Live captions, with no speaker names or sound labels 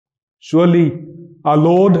Surely our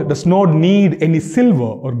Lord does not need any silver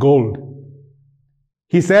or gold.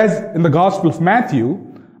 He says in the Gospel of Matthew,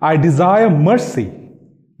 I desire mercy,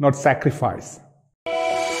 not sacrifice.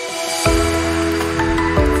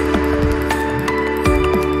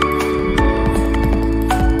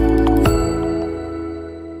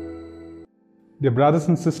 Dear brothers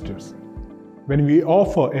and sisters, when we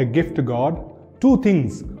offer a gift to God, two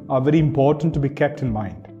things are very important to be kept in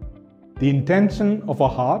mind: the intention of our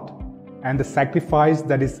heart and the sacrifice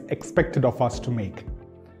that is expected of us to make.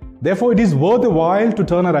 Therefore, it is worth a while to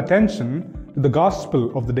turn our attention to the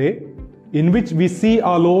Gospel of the day, in which we see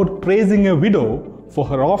our Lord praising a widow for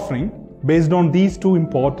her offering based on these two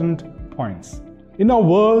important points. In our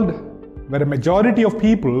world, where a majority of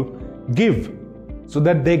people give so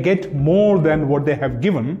that they get more than what they have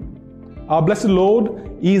given, our blessed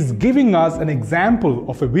Lord is giving us an example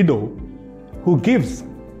of a widow who gives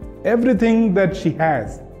everything that she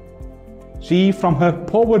has. She from her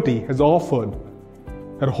poverty has offered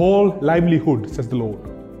her whole livelihood, says the Lord.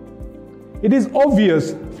 It is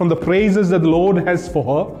obvious from the praises that the Lord has for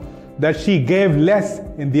her that she gave less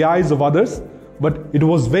in the eyes of others, but it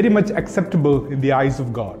was very much acceptable in the eyes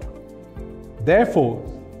of God. Therefore,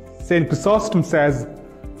 St. Chrysostom says,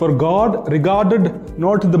 for God regarded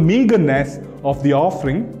not the meagerness of the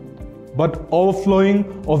offering, but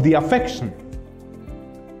overflowing of the affection.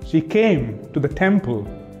 She came to the temple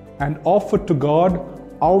and offered to God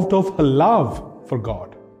out of her love for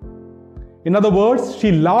God. In other words,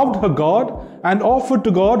 she loved her God and offered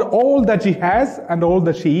to God all that she has and all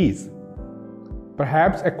that she is.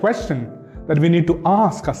 Perhaps a question that we need to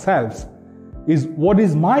ask ourselves is, what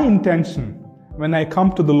is my intention when I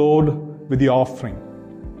come to the Lord with the offering?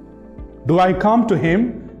 Do I come to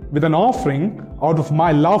Him with an offering out of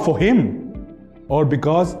my love for Him, or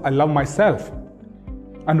because I love myself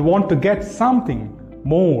and want to get something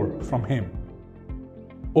more from Him?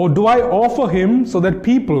 Or do I offer Him so that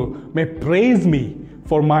people may praise me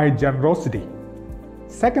for my generosity?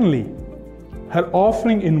 Secondly, her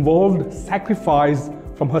offering involved sacrifice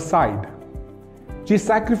from her side. She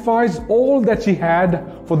sacrificed all that she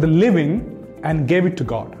had for the living and gave it to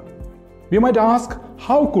God. We might ask,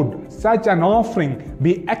 how could such an offering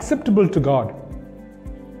be acceptable to God?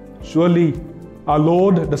 Surely our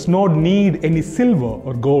Lord does not need any silver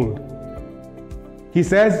or gold. He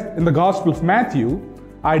says in the Gospel of Matthew,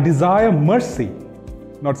 I desire mercy,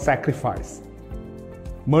 not sacrifice.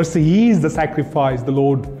 Mercy is the sacrifice the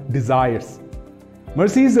Lord desires.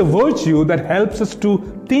 Mercy is a virtue that helps us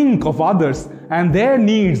to think of others and their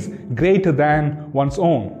needs greater than one's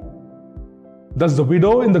own. Thus the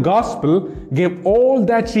widow in the Gospel gave all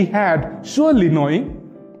that she had, surely knowing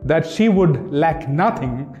that she would lack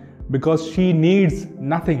nothing because she needs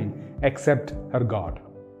nothing except her God.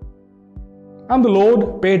 And the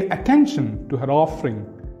Lord paid attention to her offering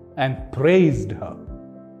and praised her.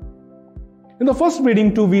 In the first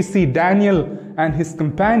reading too, we see Daniel and his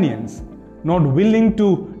companions not willing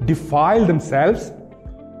to defile themselves,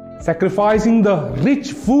 sacrificing the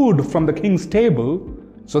rich food from the king's table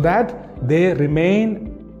so that they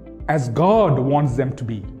remain as God wants them to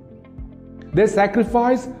be. They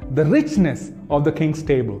sacrifice the richness of the king's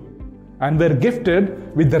table and were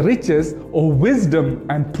gifted with the riches of wisdom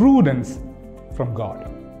and prudence from God.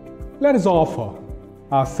 Let us offer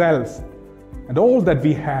ourselves and all that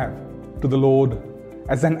we have to the Lord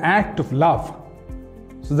as an act of love,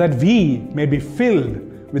 so that we may be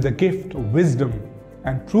filled with the gift of wisdom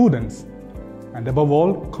and prudence, and above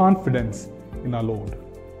all, confidence in our Lord.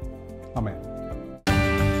 Amen.